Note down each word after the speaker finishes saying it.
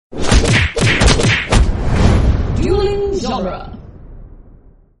genre.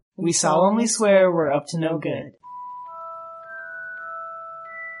 We solemnly swear we're up to no good.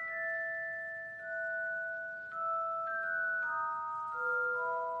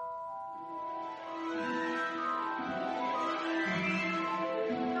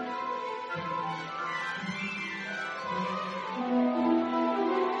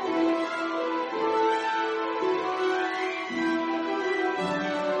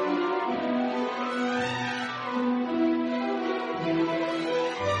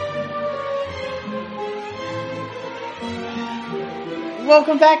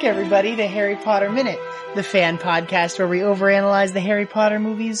 Welcome back, everybody, to Harry Potter Minute, the fan podcast where we overanalyze the Harry Potter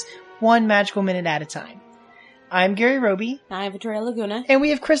movies one magical minute at a time. I'm Gary Roby. I'm Victoria Laguna. And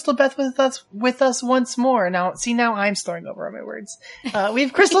we have Crystal Beth with us once more. Now I'm slurring over on my words. We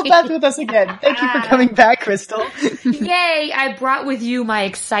have Crystal Beth with us again. Thank you for coming back, Crystal. Yay! I brought to you my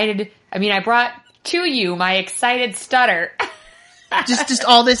excited stutter. just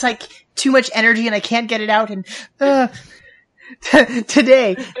all this, like, too much energy and I can't get it out and,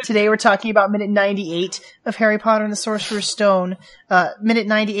 Today we're talking about minute 98 of Harry Potter and the Sorcerer's Stone. Minute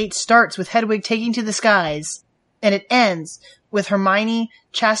 98 starts with Hedwig taking to the skies, and it ends with Hermione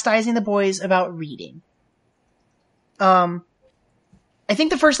chastising the boys about reading. I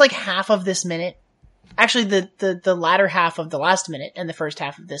think the first, half of this minute, actually the latter half of the last minute and the first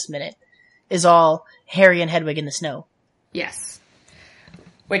half of this minute is all Harry and Hedwig in the snow. Yes.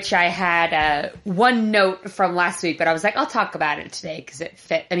 Which I had one note from last week, but I was like, I'll talk about it today because it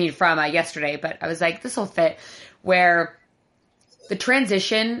fit. From yesterday, but I was like, this will fit. Where the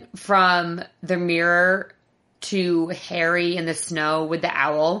transition from the mirror to Harry in the snow with the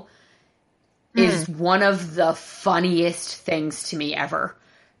owl is one of the funniest things to me ever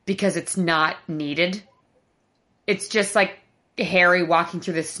because it's not needed. It's just like Harry walking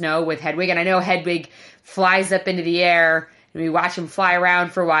through the snow with Hedwig, and I know Hedwig flies up into the air. And we watch him fly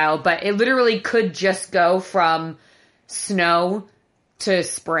around for a while, but it literally could just go from snow to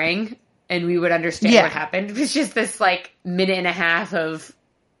spring, and we would understand what happened. It was just this, minute and a half of,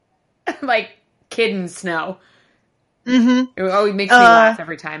 kid in snow. Mm-hmm. It always makes me laugh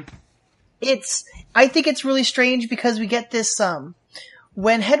every time. I think it's really strange because we get this,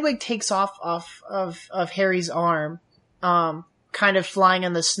 when Hedwig takes off of Harry's arm, kind of flying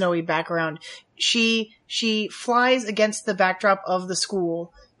on the snowy background, she flies against the backdrop of the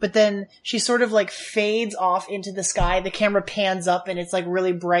school, but then she sort of fades off into the sky. The camera pans up and it's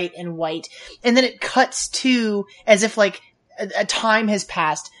really bright and white. And then it cuts to, as if a time has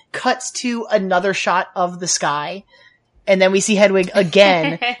passed, cuts to another shot of the sky. And then we see Hedwig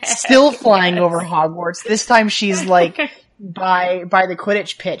again, still flying over Hogwarts. This time she's by the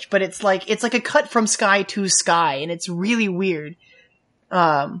Quidditch pitch, but it's like a cut from sky to sky, and it's really weird.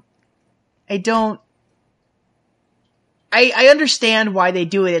 I understand why they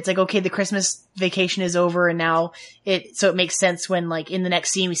do it. It's okay, the Christmas vacation is over and now so it makes sense when in the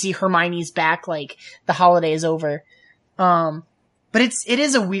next scene we see Hermione's back, the holiday is over. But it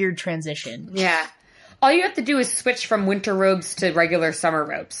is a weird transition. Yeah. All you have to do is switch from winter robes to regular summer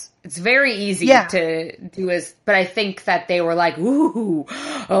robes. It's very easy to do but I think that they were ooh,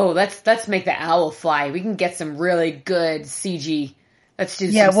 let's make the owl fly. We can get some really good CG. Let's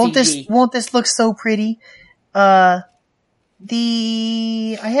do some CG. Won't this look so pretty? I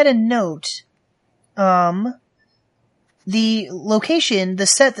had a note. The location, the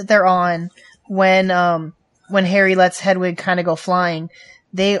set that they're on when Harry lets Hedwig kind of go flying,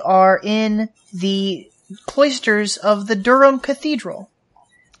 they are in the cloisters of the Durham Cathedral.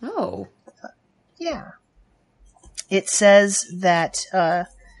 Oh. Yeah. It says that,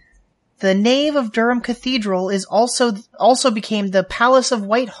 the nave of Durham Cathedral is also became the Palace of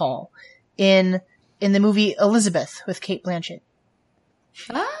Whitehall in the movie Elizabeth with Cate Blanchett.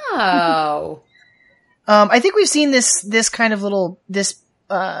 Oh. I think we've seen this kind of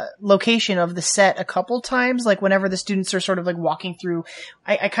location of the set a couple times, whenever the students are sort of walking through.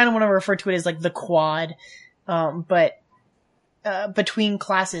 I kind of want to refer to it as the quad, but between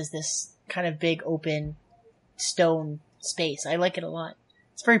classes, this kind of big open stone space. I like it a lot.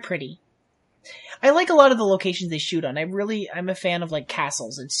 It's very pretty. I like a lot of the locations they shoot on. I'm a fan of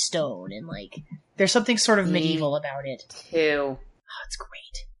castles and stone and there's something sort of medieval about it. Too. Oh, it's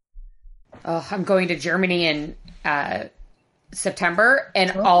great. Oh, I'm going to Germany in September,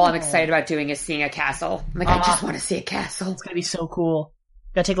 and all I'm excited about doing is seeing a castle. I just want to see a castle. It's gonna be so cool.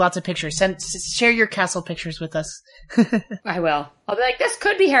 Gotta take lots of pictures. Share your castle pictures with us. I will. I'll be this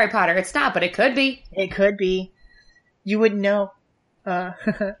could be Harry Potter. It's not, but it could be. It could be. You wouldn't know.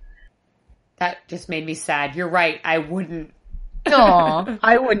 That just made me sad. You're right. I wouldn't. Aw,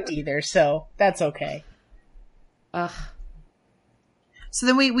 I wouldn't either, so that's okay. Ugh. So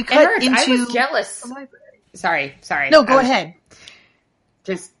then we It cut hurts. into I was jealous. the library. Sorry. No, go I was ahead.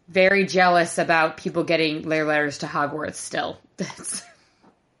 Just very jealous about people getting their letters to Hogwarts still.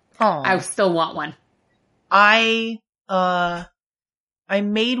 I still want one. I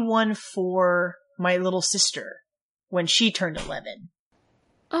made one for my little sister when she turned 11.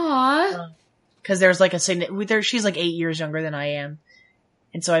 Aww. Cause there's like she's like 8 years younger than I am.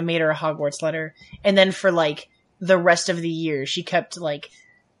 And so I made her a Hogwarts letter. And then for like the rest of the year, she kept like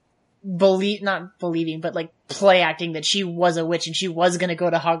not believing, but like play acting that she was a witch and she was gonna go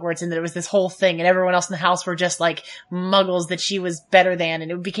to Hogwarts and that it was this whole thing and everyone else in the house were just like muggles that she was better than,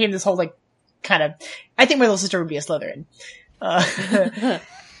 and it became this whole like kind of, I think my little sister would be a Slytherin.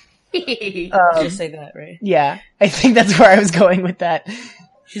 Just say that, right? Yeah, I think that's where I was going with that.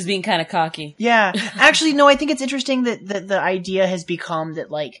 She's being kind of cocky. Yeah. Actually, no, I think it's interesting that the idea has become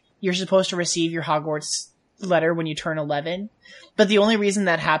that like you're supposed to receive your Hogwarts letter when you turn 11. But the only reason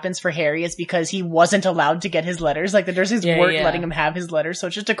that happens for Harry is because he wasn't allowed to get his letters. Like the Dursleys weren't letting him have his letters, so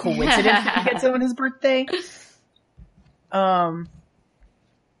it's just a coincidence that he gets them on his birthday. But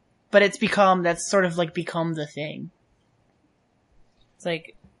that's sort of like become the thing. It's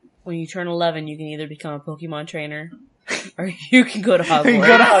like when you turn 11, you can either become a Pokemon trainer or you can go to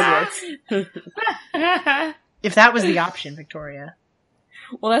Hogwarts. If that was the option, Victoria.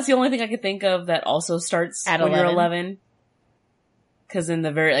 Well, that's the only thing I could think of that also starts at when 11. You're 11. Because in the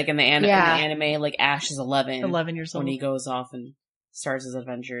anime, like Ash is 11. 11 years old. When he goes off and starts his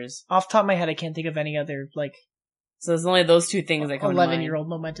adventures. Off the top of my head, I can't think of any other, like... So there's only those two things that come to mind. 11-year-old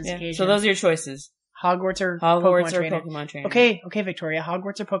momentous occasion. So those are your choices. Hogwarts or Pokemon trainer. Okay, Victoria.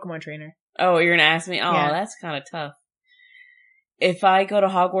 Hogwarts or Pokemon trainer? Oh, you're gonna ask me? Oh, yeah. That's kind of tough. If I go to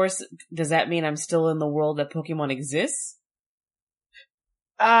Hogwarts, does that mean I'm still in the world that Pokemon exists?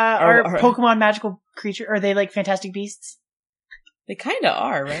 Are Pokemon magical creatures? Are they like fantastic beasts? They kind of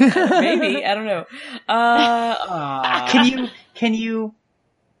are, right? Maybe. I don't know. Can you?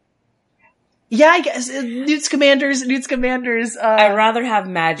 Yeah, I guess Newt Scamanders. I'd rather have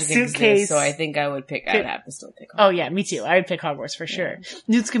magic suitcase. Exist, so I think I would pick. I'd have to still pick Hogwarts. Oh yeah, me too. I would pick Hogwarts for sure.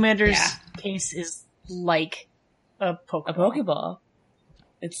 Newt Scamander's case is like a Pokeball. A Pokeball.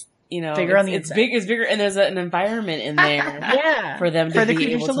 It's bigger on the inside. big. It's bigger, and there's an environment in there. For them to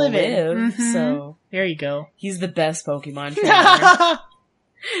be able to live. Mm-hmm. So there you go. He's the best Pokemon trainer.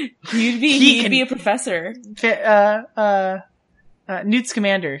 He'd be a professor. Newt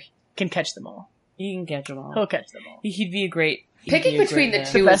Scamander can catch them all. He can catch them all. He'll catch them all. He'd be a great... Picking between the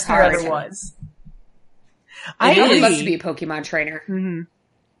two the is hard. There was. I would love to be a Pokemon trainer. Mm-hmm.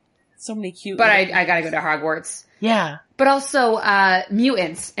 So many cute... But I gotta go to Hogwarts. Yeah. But also,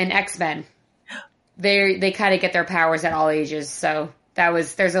 mutants and X-Men. They kind of get their powers at all ages, so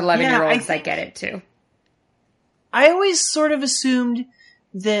there's 11-year-olds that get it too. I always sort of assumed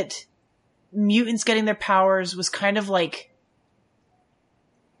that mutants getting their powers was kind of like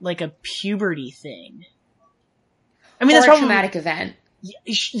a puberty thing. I mean, or that's a traumatic event.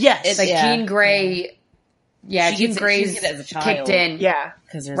 Yes. It's like Jean Grey. Yeah, Jean Grey's kicked in. Yeah.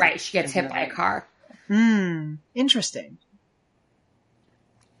 Right, she gets hit by a car. Interesting.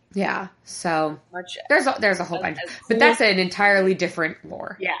 Yeah, so there's a whole bunch. But that's an entirely different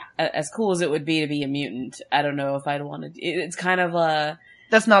lore. Yeah. As cool as it would be to be a mutant, I don't know if I'd want to... It's kind of a...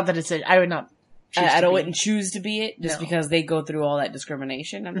 That's not that it's I would not choose I wouldn't choose to be it, just because they go through all that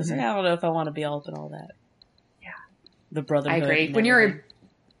discrimination. I'm just Mm-hmm. like, I don't know if I want to be all up in all that. Yeah. The brotherhood. I agree. When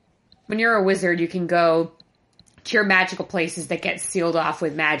you're a wizard, you can go to your magical places that get sealed off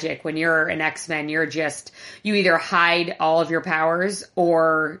with magic. When you're an X-Men, you either hide all of your powers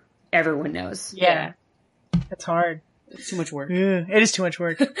or everyone knows. Yeah. That's hard. It's too much work. It is too much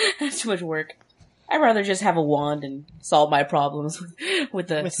work. It's too much work. I'd rather just have a wand and solve my problems with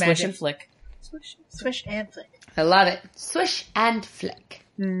swish magic. And flick. Swish and flick. I love it. Swish and flick.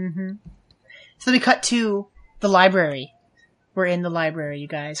 Mm-hmm. So we cut to the library. We're in the library, you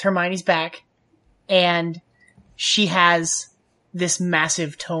guys. Hermione's back, and she has this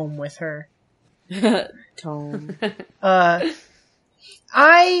massive tome with her. Tome.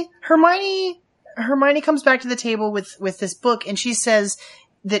 Hermione comes back to the table with this book, and she says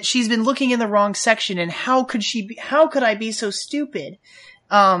that she's been looking in the wrong section, and how could I be so stupid?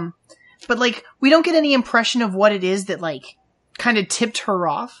 But like, we don't get any impression of what it is that like kind of tipped her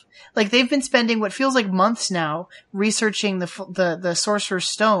off. Like, they've been spending what feels like months now researching the Sorcerer's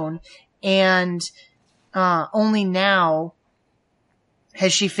Stone, and only now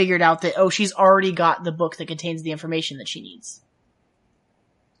has she figured out that, she's already got the book that contains the information that she needs.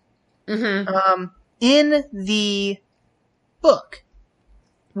 Mm-hmm. In the book,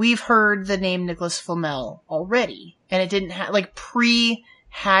 we've heard the name Nicholas Flamel already, and it didn't have, like,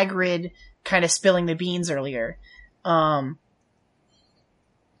 pre-Hagrid kind of spilling the beans earlier.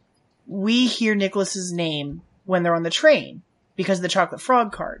 We hear Nicholas's name when they're on the train because of the chocolate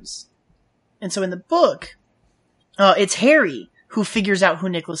frog cards. And so in the book, it's Harry who figures out who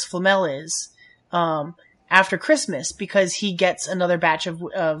Nicholas Flamel is, after Christmas, because he gets another batch of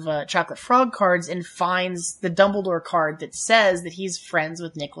chocolate frog cards and finds the Dumbledore card that says that he's friends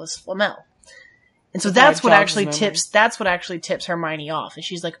with Nicholas Flamel. And so that's what actually tips Hermione off. And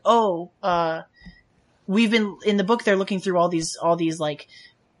she's like, we've been, in the book, they're looking through all these, like,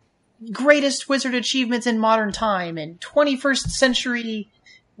 greatest wizard achievements in modern time and 21st century,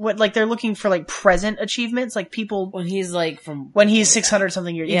 they're looking for, like, present achievements, like people... When he's 600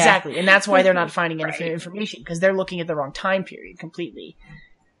 something years. Yeah. Exactly. And that's why they're not finding any information, because they're looking at the wrong time period completely.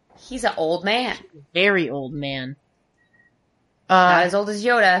 He's an old man. Very old man. Not as old as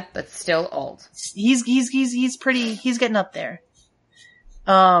Yoda, but still old. He's getting up there.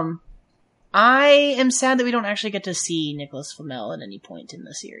 I am sad that we don't actually get to see Nicholas Flamel at any point in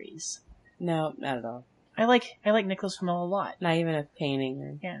the series. No, not at all. I like Nicholas Flamel a lot. Not even a painting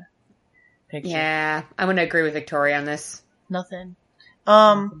or picture. Yeah, I'm gonna agree with Victoria on this. Nothing.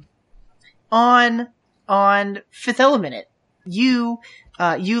 On Fifth Element, you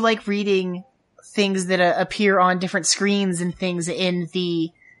like reading things that appear on different screens and things in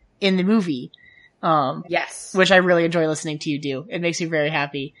the movie. Yes. Which I really enjoy listening to you do. It makes me very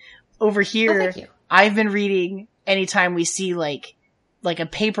happy. Over here, I've been reading anytime we see like a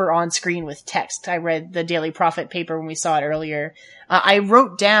paper on screen with text. I read the Daily Prophet paper when we saw it earlier. I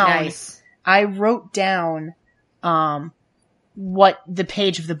wrote down what the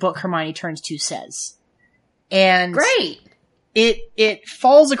page of the book Hermione turns to says. And great. It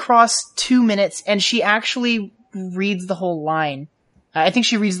falls across 2 minutes, and she actually reads the whole line. I think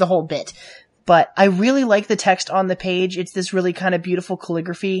she reads the whole bit. But I really like the text on the page. It's this really kind of beautiful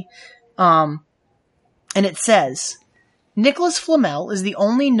calligraphy. And it says, Nicholas Flamel is the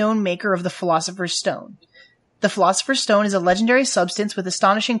only known maker of the Philosopher's Stone. The Philosopher's Stone is a legendary substance with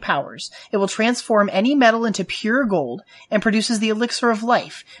astonishing powers. It will transform any metal into pure gold and produces the elixir of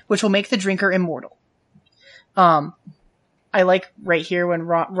life, which will make the drinker immortal. I like right here when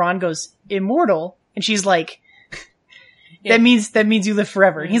Ron goes, immortal, and she's like, that means you live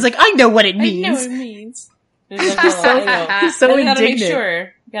forever. And he's like, I know what it means. I know what it means. He's so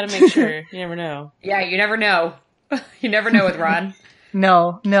indignant. Gotta make sure. You never know. Yeah, you never know. You never know with Ron.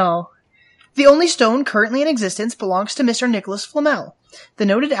 No. The only stone currently in existence belongs to Mr. Nicholas Flamel, the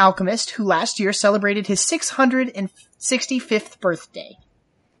noted alchemist who last year celebrated his 665th birthday.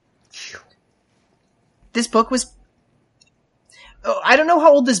 This book was... I don't know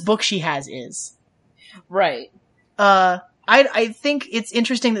how old this book she has is. Right. I think it's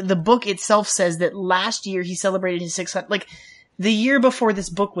interesting that the book itself says that last year he celebrated his 600... Like, the year before this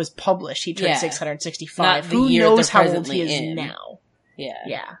book was published, he turned 665. Who knows how old he is now?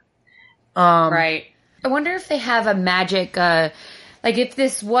 Yeah. Right. I wonder if they have a magic, like if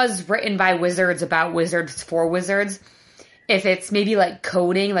this was written by wizards about wizards for wizards, if it's maybe like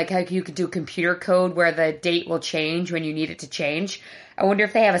coding, like how you could do computer code where the date will change when you need it to change. I wonder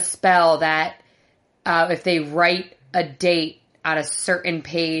if they have a spell that, if they write a date on a certain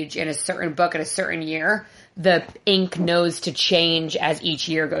page in a certain book in a certain year, the ink knows to change as each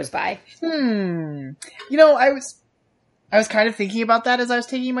year goes by. You know, I was kind of thinking about that as I was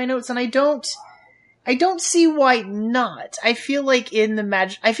taking my notes, and I don't see why not. I feel like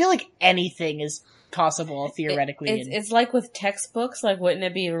I feel like anything is possible theoretically. It's like with textbooks, like wouldn't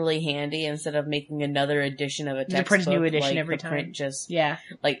it be really handy instead of making another edition of a textbook? Print a new edition like every time. Print just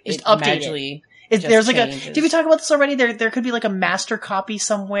update it. There's like changes. Did we talk about this already? There could be like a master copy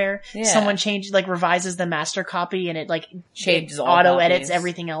somewhere. Yeah. Someone revises the master copy and it changes, auto edits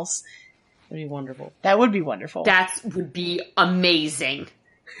everything else. That would be wonderful. That would be wonderful. That would be amazing.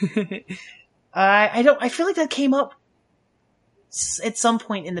 I feel like that came up at some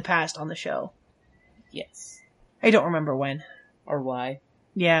point in the past on the show. Yes. I don't remember when. Or why.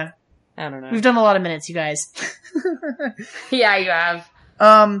 Yeah. I don't know. We've done a lot of minutes, you guys. Yeah, you have.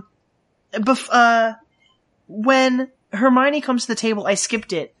 When Hermione comes to the table, I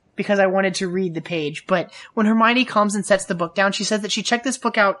skipped it because I wanted to read the page, but when Hermione comes and sets the book down, she says that she checked this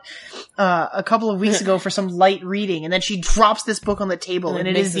book out a couple of weeks ago for some light reading, and then she drops this book on the table, and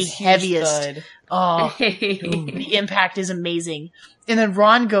it is the heaviest. Oh, the impact is amazing. And then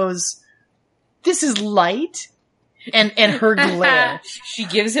Ron goes, "This is light?" And her glare. She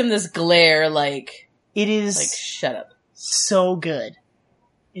gives him this glare like... It is... Like, shut up. So good.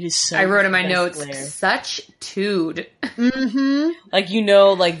 It is so. I wrote in my Best notes, glare. such tood. Mm-hmm. Like, you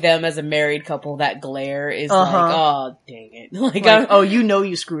know, like them as a married couple, that glare is like, oh, dang it. Like, Oh, you know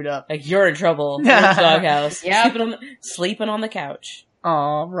you screwed up. like you're in trouble. You're in the doghouse. Yep. Sleeping on the couch.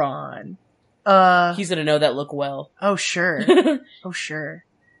 Aw, Ron. He's gonna know that look well. Oh, sure. Oh, sure.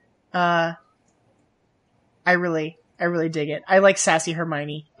 I really dig it. I like sassy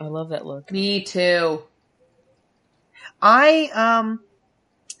Hermione. I love that look. Me too.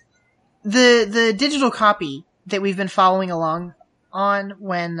 The digital copy that we've been following along on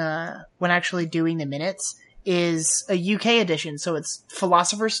when actually doing the minutes is a UK edition, so it's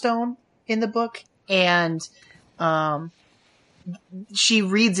Philosopher's Stone in the book, and she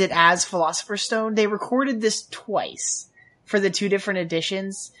reads it as Philosopher's Stone. They recorded this twice for the two different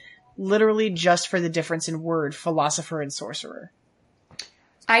editions, literally just for the difference in word, philosopher and sorcerer.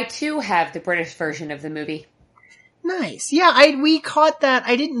 I too have the British version of the movie. Nice. Yeah, we caught that.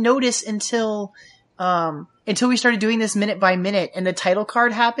 I didn't notice until we started doing this minute by minute, and the title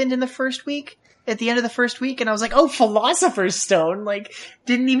card happened in the first week, at the end of the first week, and I was like, oh, Philosopher's Stone. Like,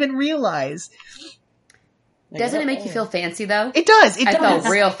 didn't even realize. Doesn't it make you feel fancy though? It does. I felt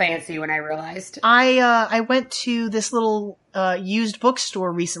real fancy when I realized. I went to this little used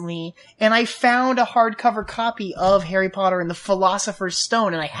bookstore recently, and I found a hardcover copy of Harry Potter and the Philosopher's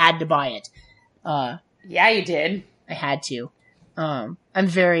Stone, and I had to buy it. Yeah, you did. I had to.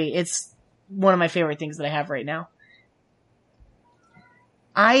 It's one of my favorite things that I have right now.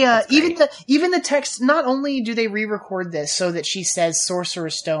 Even the text, not only do they re-record this so that she says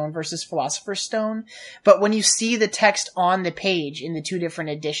Sorcerer's Stone versus Philosopher's Stone, but when you see the text on the page in the two different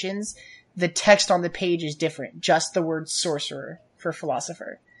editions, the text on the page is different. Just the word sorcerer for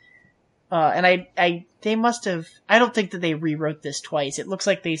philosopher. And they must have, I don't think that they rewrote this twice. It looks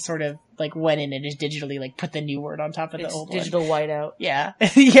like they sort of like went in and just digitally like put the new word on top of the old one. Digital whiteout. Yeah.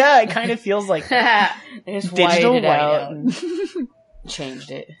 Yeah, it kind of feels like that. They just Digital whited it out whiteout. and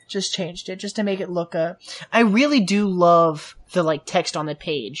changed it. Just changed it just to make it look, I really do love the like text on the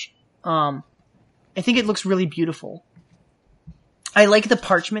page. I think it looks really beautiful. I like the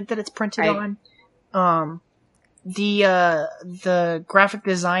parchment that it's printed on. The graphic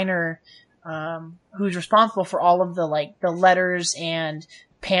designer, who's responsible for all of the like the letters and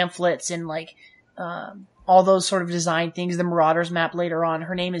pamphlets and like, all those sort of design things, the Marauders map later on.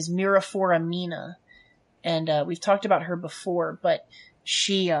 Her name is Miraphora Mina. And, we've talked about her before, but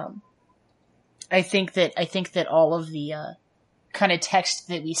she, I think that all of the, kind of text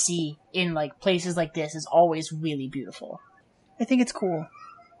that we see in like places like this is always really beautiful. I think it's cool.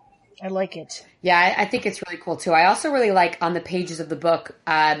 I like it. Yeah, I think it's really cool too. I also really like on the pages of the book,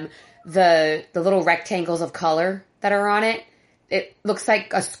 the little rectangles of color that are on it. It looks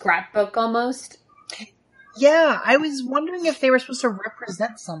like a scrapbook almost. Yeah, I was wondering if they were supposed to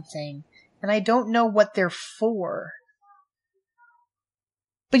represent something, and I don't know what they're for.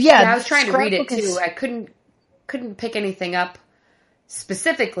 But yeah, I was trying to read it too. is... I couldn't pick anything up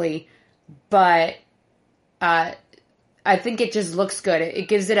specifically, but I think it just looks good. It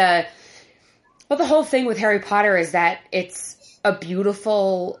gives it the whole thing with Harry Potter is that it's a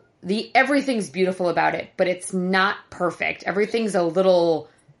beautiful, everything's beautiful about it, but it's not perfect. Everything's a little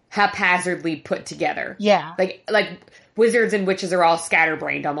haphazardly put together. Yeah. Like wizards and witches are all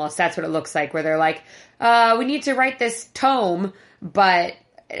scatterbrained almost. That's what it looks like, where they're like, we need to write this tome, but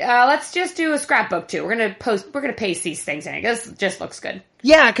let's just do a scrapbook too. We're gonna paste these things in. This just looks good.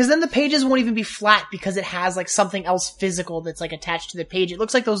 Yeah, because then the pages won't even be flat because it has like something else physical that's like attached to the page. It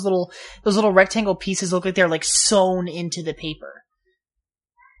looks like those little rectangle pieces look like they're like sewn into the paper.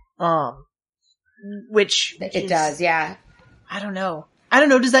 Which it does, yeah. I don't know.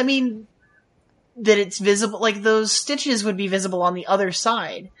 Does that mean that it's visible? Like those stitches would be visible on the other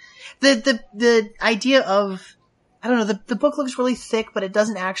side. The idea of, I don't know, the book looks really thick, but it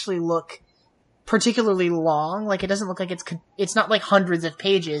doesn't actually look particularly long. Like it doesn't look like it's not like hundreds of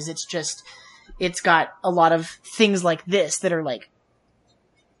pages. It's just, it's got a lot of things like this that are like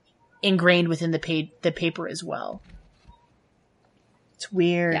ingrained within the paper as well. It's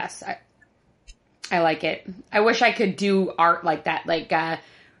weird. Yes, I like it. I wish I could do art like that, like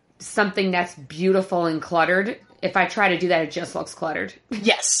something that's beautiful and cluttered. If I try to do that, it just looks cluttered.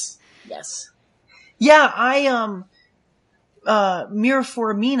 Yes. Yeah,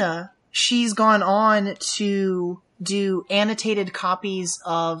 Miraphora Mina, she's gone on to do annotated copies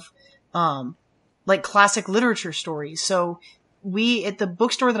of, like classic literature stories. So at the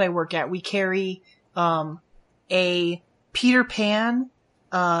bookstore that I work at, we carry, a Peter Pan,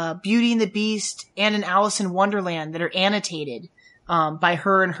 Beauty and the Beast, and an Alice in Wonderland that are annotated. by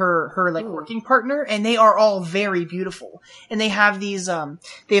her and her like working partner, and they are all very beautiful. And they have these,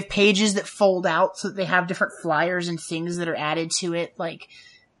 they have pages that fold out so that they have different flyers and things that are added to it. Like,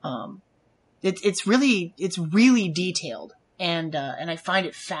 it's really detailed, and I find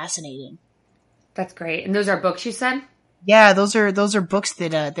it fascinating. That's great. And those are books you said? Yeah, those are books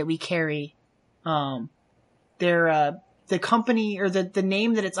that we carry. They're, the company, or the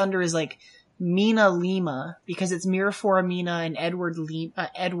name that it's under is like Mina Lima, because it's Mirafora Mina and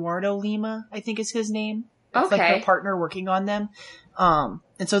Eduardo Lima, I think is his name. It's like their partner working on them.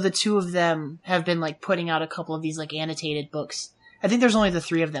 And so the two of them have been like putting out a couple of these like annotated books. I think there's only the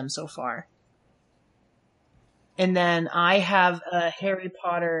 3 of them so far. And then I have a Harry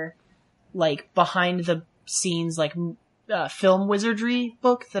Potter, like behind the scenes, like, film wizardry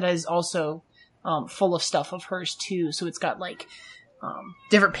book that is also, full of stuff of hers too. So it's got like,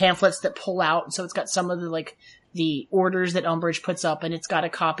 different pamphlets that pull out. So it's got some of the like the orders that Umbridge puts up, and it's got a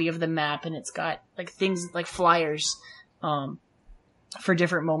copy of the map, and it's got like things like flyers, for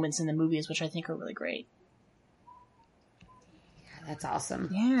different moments in the movies, which I think are really great. Yeah, that's awesome.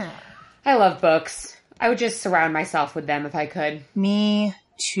 Yeah. I love books. I would just surround myself with them if I could. Me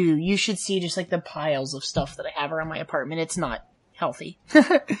too. You should see just like the piles of stuff that I have around my apartment. It's not healthy.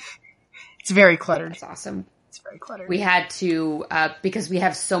 It's very cluttered. That's awesome. It's very cluttered. We had to, because we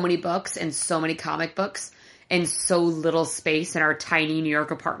have so many books and so many comic books and so little space in our tiny New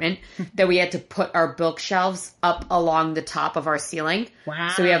York apartment that we had to put our bookshelves up along the top of our ceiling.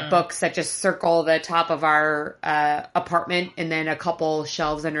 Wow. So we have books that just circle the top of our apartment, and then a couple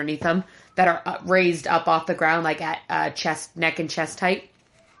shelves underneath them that are raised up off the ground, like at neck and chest height.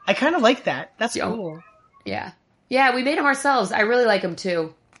 I kind of like that. That's cool. Yeah. Yeah, we made them ourselves. I really like them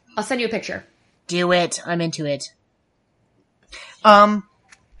too. I'll send you a picture. Do it. I'm into it.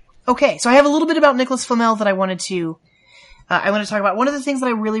 Okay, so I have a little bit about Nicholas Flamel that I wanted to talk about. One of the things that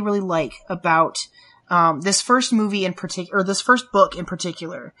I really, really like about, this first movie in particular, or this first book in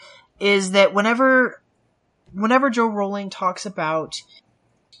particular, is that whenever Joe Rowling talks about,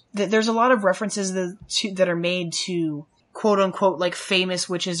 there's a lot of references that are made to quote unquote like famous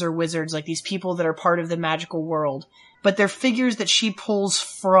witches or wizards, like these people that are part of the magical world, but they're figures that she pulls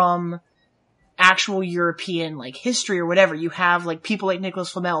from actual European like history or whatever. You have like people like Nicholas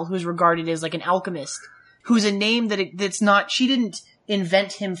Flamel, who's regarded as like an alchemist, who's a name that's not, she didn't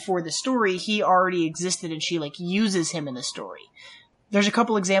invent him for the story. He already existed, and she like uses him in the story. There's a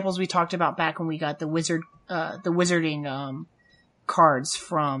couple examples we talked about back when we got the wizarding cards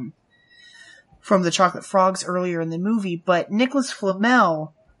from the Chocolate Frogs earlier in the movie. But Nicholas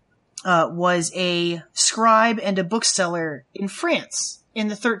Flamel was a scribe and a bookseller in France in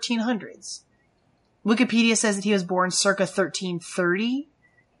the 1300s. Wikipedia says that he was born circa 1330,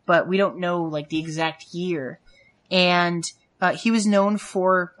 but we don't know like the exact year. And he was known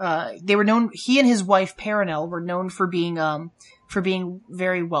for he and his wife Perenelle were known for being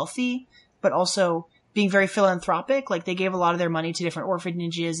very wealthy, but also being very philanthropic. Like they gave a lot of their money to different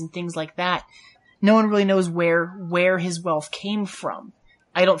orphanages and things like that. No one really knows where his wealth came from.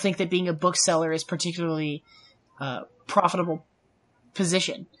 I don't think that being a bookseller is particularly profitable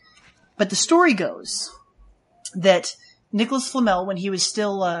position. But the story goes that Nicholas Flamel, when he was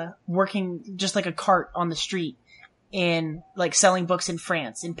still working just like a cart on the street in like selling books in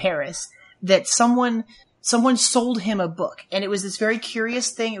France, in Paris, that someone sold him a book, and it was this very curious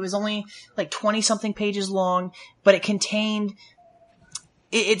thing. It was only like 20 something pages long, but it contained,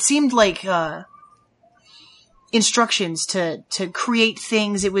 it seemed like instructions to create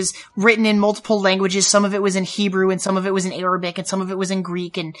things. It was written in multiple languages. Some of it was in Hebrew, and some of it was in Arabic, and some of it was in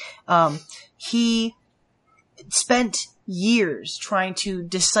Greek. And he spent years trying to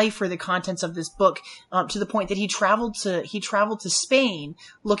decipher the contents of this book, to the point that he traveled to Spain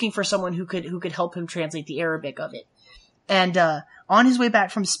looking for someone who could help him translate the Arabic of it. And on his way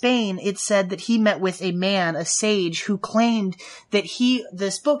back from Spain, it said that he met with a man, a sage, who claimed that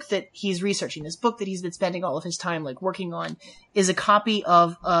this book that he's researching, this book that he's been spending all of his time like working on, is a copy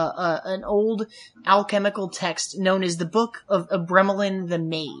of an old alchemical text known as the Book of Bremelin the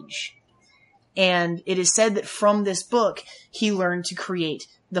Mage. And it is said that from this book, he learned to create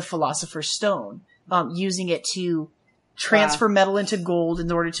the Philosopher's Stone, using it to transfer metal into gold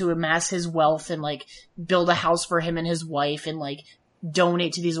in order to amass his wealth and like build a house for him and his wife and like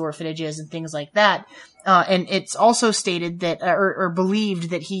donate to these orphanages and things like that. And it's also stated that, or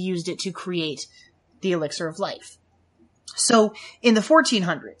believed that he used it to create the elixir of life. So in the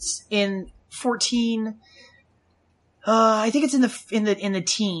 1400s, I think it's in the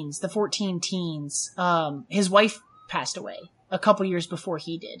teens, the 14 teens, his wife passed away a couple years before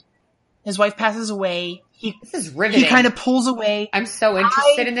he did. His wife passes away. This is riveting. He kind of pulls away. I'm so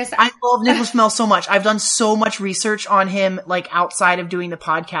interested in this. I love Nicholas Flamel so much. I've done so much research on him, like, outside of doing the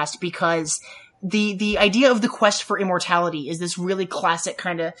podcast, because the idea of the quest for immortality is this really classic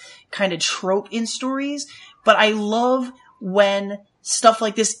kind of trope in stories. But I love when stuff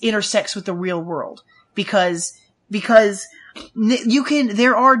like this intersects with the real world, because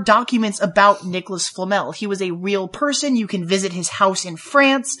there are documents about Nicholas Flamel. He was a real person. You can visit his house in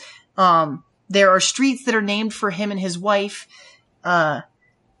France. There are streets that are named for him and his wife. The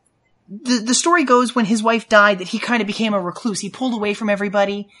story goes, when his wife died, that he kind of became a recluse. He pulled away from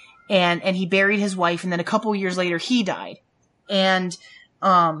everybody, and he buried his wife, and then a couple years later he died. And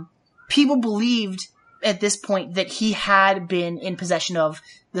people believed at this point that he had been in possession of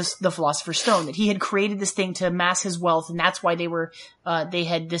the Philosopher's Stone, that he had created this thing to amass his wealth, and that's why they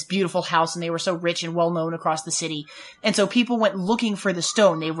had this beautiful house, and they were so rich and well known across the city. And so people went looking for the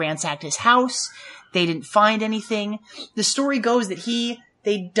stone. They ransacked his house. They didn't find anything. The story goes that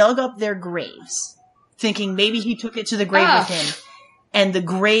they dug up their graves, thinking maybe he took it to the grave with him, and the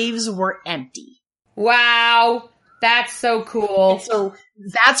graves were empty. Wow. That's so cool. And so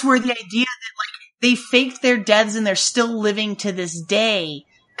that's where the idea that, like, they faked their deaths and they're still living to this day,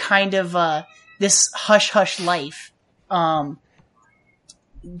 kind of, this hush-hush life.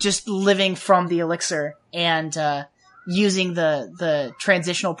 Just living from the elixir and, using the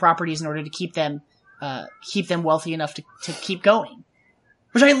transitional properties in order to keep them wealthy enough to keep going.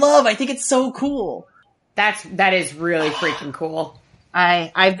 Which I love. I think it's so cool. That is really freaking cool.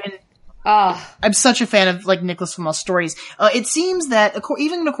 I'm such a fan of, like, Nicholas Flamel's stories. It seems that,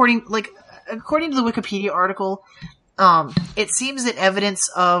 according to the Wikipedia article, it seems that evidence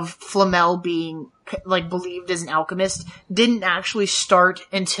of Flamel being, like, believed as an alchemist didn't actually start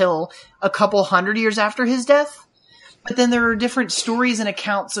until a couple hundred years after his death. But then there are different stories and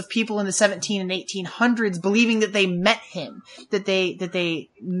accounts of people in the 17 and 1800s believing that they met him, that they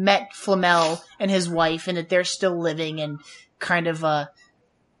met Flamel and his wife, and that they're still living and kind of,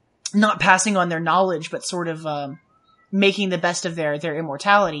 not passing on their knowledge, but sort of, making the best of their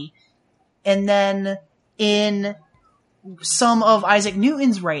immortality. And then in some of Isaac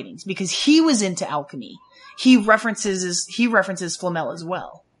Newton's writings, because he was into alchemy, he references Flamel as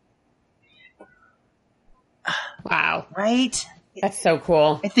well. Wow. Right? That's so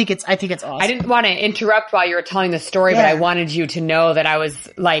cool. I think it's awesome. I didn't want to interrupt while you were telling the story, but I wanted you to know that I was,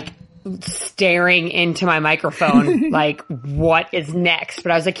 like, staring into my microphone, like, what is next?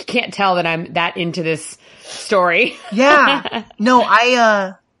 But I was like, you can't tell that I'm that into this story. Yeah.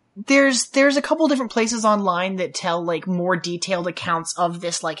 No, there's a couple different places online that tell, like, more detailed accounts of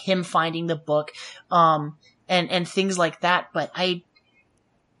this, like, him finding the book, and things like that. But I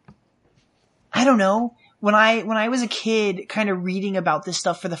don't know. When I was a kid kind of reading about this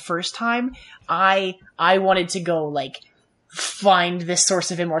stuff for the first time, I wanted to go, like, find this source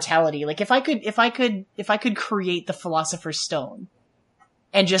of immortality. Like, if I could create the Philosopher's Stone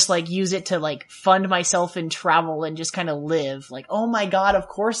and just, like, use it to, like, fund myself and travel and just kind of live, like, oh my god, of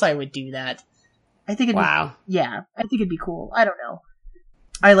course I would do that. I think I think it'd be cool. I don't know.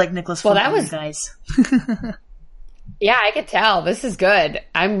 I like Nicholas Flamel, guys. Yeah, I could tell. This is good.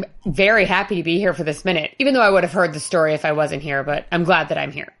 I'm very happy to be here for this minute, even though I would have heard the story if I wasn't here, but I'm glad that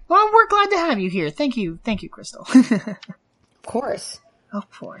I'm here. Well, we're glad to have you here. Thank you, Crystal. Of course. Of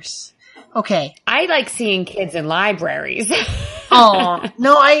course. Okay. I like seeing kids in libraries. Oh,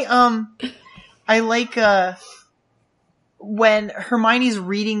 no, I like, when Hermione's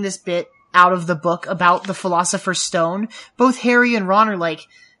reading this bit out of the book about the Philosopher's Stone, both Harry and Ron are like,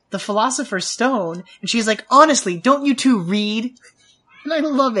 the Philosopher's Stone? And she's like, honestly, don't you two read? And I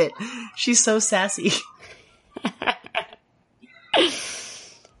love it. She's so sassy.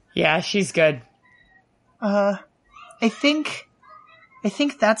 Yeah, she's good. I think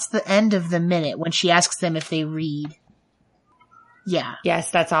that's the end of the minute when she asks them if they read. Yeah.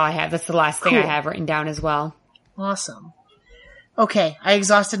 Yes, that's all I have. That's the last thing I have written down as well. Awesome. Okay, I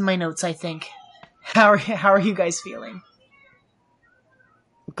exhausted my notes, I think. How are you guys feeling?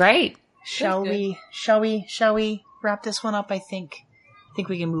 Great. Shall we wrap this one up? I think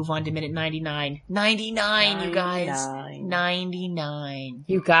we can move on to minute 99. 99, you guys. 99.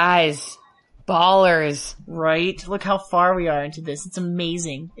 You guys. Ballers. Right? Look how far we are into this. It's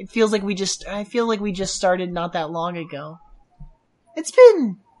amazing. I feel like we just started not that long ago. It's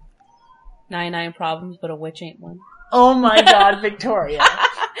been 99 problems, but a witch ain't one. Oh my god, Victoria.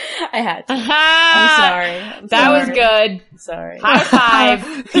 I had to. I'm sorry. That was good. Sorry. High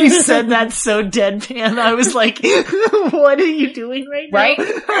five. You said that so deadpan. I was like, what are you doing right now? Right?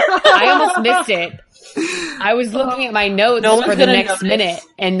 I almost missed it. I was looking at my notes No one's for the gonna next notice. minute,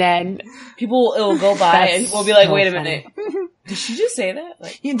 and then People, it'll go by and That's we'll be like, so wait a funny. minute. Did she just say that?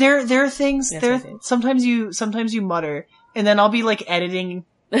 Like, There are things, Yes, I there, did. sometimes you mutter, and then I'll be like editing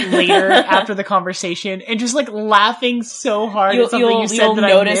later after the conversation and just like laughing so hard at something you said you'll that I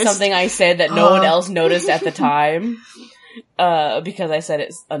notice missed. something I said that no one else noticed at the time. Because I said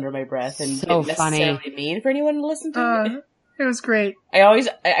it under my breath and So didn't necessarily mean for anyone to listen to it. It was great.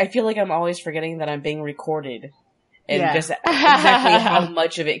 I feel like I'm always forgetting that I'm being recorded. And Yeah. just exactly how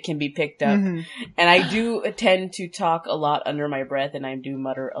much of it can be picked up. Mhm. And I do tend to talk a lot under my breath, and I do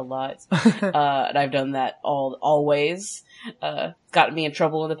mutter a lot. And I've done that always. Gotten me in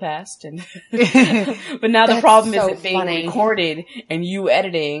trouble in the past. And but now the That's problem so is it being funny. recorded and you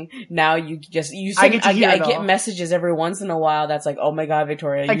editing. Now you I get to hear I it get all. messages every once in a while that's like, oh my god,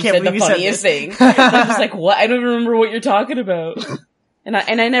 Victoria, I you can't said the believe you said funniest this. thing. I'm just like, what? I don't even remember what you're talking about. And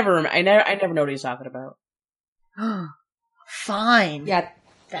I never know what he's talking about. Fine. yeah,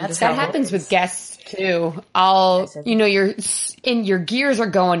 That's that how it happens is. with guests too. said Your gears are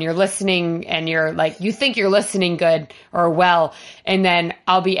going, you're listening, and you're like, you think you're listening good or well, and then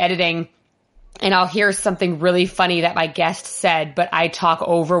I'll be editing, and I'll hear something really funny that my guest said, but I talk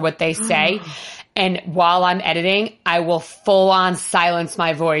over what they say. And while I'm editing, I will full on silence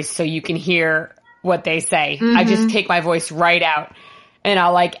my voice so you can hear what they say. I just take my voice right out, and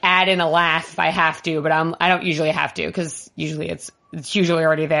I'll like add in a laugh if I have to, but I don't usually have to, because usually it's usually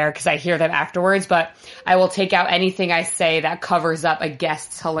already there because I hear them afterwards. But I will take out anything I say that covers up a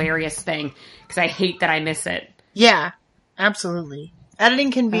guest's hilarious thing, because I hate that I miss it. Yeah, absolutely.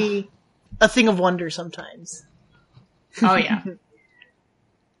 Editing can be a thing of wonder sometimes. Oh yeah.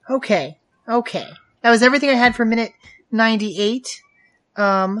 Okay. That was everything I had for minute 98.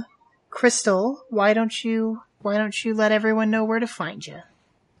 Crystal, why don't you let everyone know where to find you?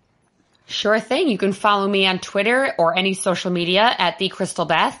 Sure thing. You can follow me on Twitter or any social media at The Crystal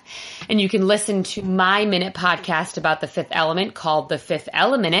Beth. And you can listen to my minute podcast about the Fifth Element called The Fifth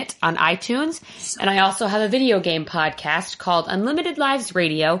Element on iTunes. And I also have a video game podcast called Unlimited Lives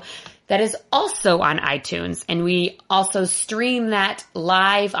Radio that is also on iTunes. And we also stream that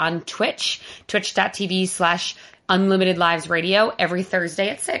live on Twitch, twitch.tv/Unlimited Lives Radio every Thursday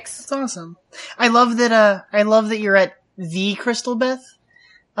at 6. That's awesome. I love that you're at The Crystal Beth.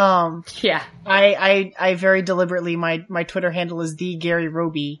 Yeah. I very deliberately, my Twitter handle is The Gary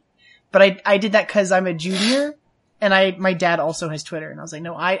Roby, but I did that cause I'm a junior, and my dad also has Twitter, and I was like,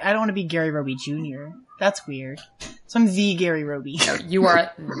 no, I don't want to be Gary Roby Jr. That's weird. So I'm The Gary Roby. You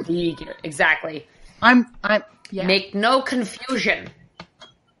are exactly. Yeah. Make no confusion.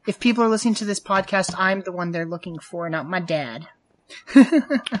 If people are listening to this podcast, I'm the one they're looking for, not my dad.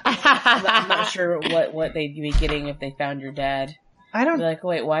 I'm not sure what they'd be getting if they found your dad. I don't, Be like,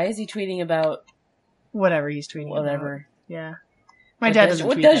 wait, why is he tweeting about whatever he's tweeting whatever? about. Yeah. My dad doesn't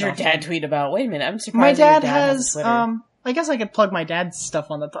What tweet does that your often. dad tweet about? Wait a minute, I'm surprised. My that dad your has, a Twitter. I guess I could plug my dad's stuff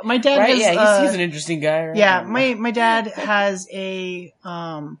on the top. My dad Right? has, Yeah, he's an interesting guy, right? yeah, my dad has a,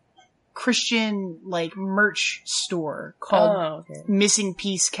 Christian, like, merch store called Missing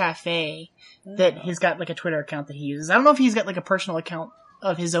Piece Cafe that he's got, like, a Twitter account that he uses. I don't know if he's got, like, a personal account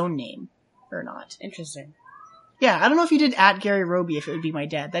of his own name or not. Interesting. Yeah, I don't know if you did at Gary Roby if it would be my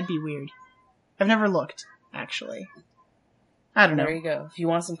dad. That'd be weird. I've never looked, actually. I don't know. There you go. If you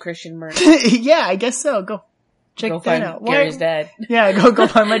want some Christian merch, Yeah, I guess so. Go check go that find out. Gary's dad. Yeah, go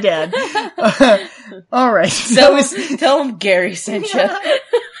find my dad. All right. Tell him Gary sent you.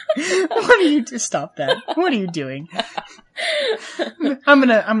 What are you? Stop that. What are you doing? I'm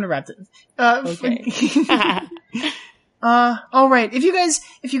gonna wrap it. Okay. All right. If you guys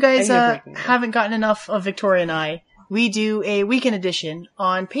breaking it. haven't gotten enough of Victoria and I, we do a weekend edition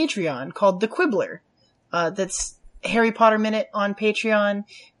on Patreon called The Quibbler. That's Harry Potter Minute on Patreon.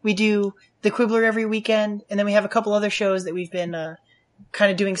 We do The Quibbler every weekend, and then we have a couple other shows that we've been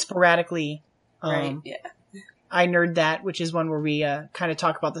kind of doing sporadically. Right. Yeah. I Nerd That, which is one where we kind of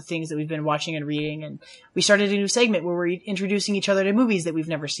talk about the things that we've been watching and reading, and we started a new segment where we're introducing each other to movies that we've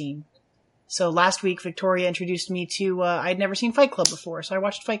never seen. So last week, Victoria introduced me to, I'd never seen Fight Club before, so I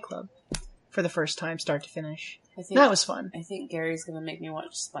watched Fight Club for the first time, start to finish. That was fun. I think Gary's gonna make me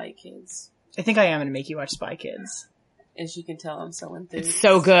watch Spy Kids. I think I am going to make you watch Spy Kids. As you can tell, I'm so enthused. It's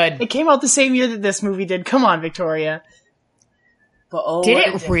so good. It came out the same year that this movie did. Come on, Victoria. But Did what a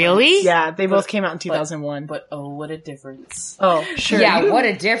it difference. really? Yeah, they both came out in 2001. But what a difference. Oh, sure. Yeah, what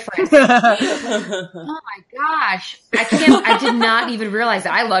a difference. Oh my gosh. I did not even realize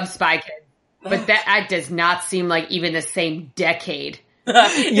that. I loved Spy Kids. But that does not seem like even the same decade.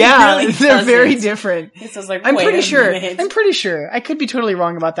 Yeah, really they're very doesn't. different. It sounds like, I'm wait pretty a sure. minute. I'm pretty sure. I could be totally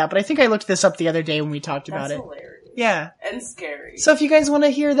wrong about that, but I think I looked this up the other day when we talked about That's it. hilarious. Yeah. And scary. So if you guys want to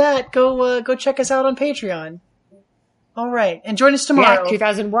hear that, go check us out on Patreon. All right, and join us tomorrow. Yeah,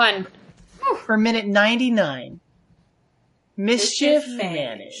 2001. For minute 99. Mischief Mischief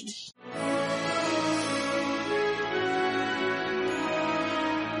managed.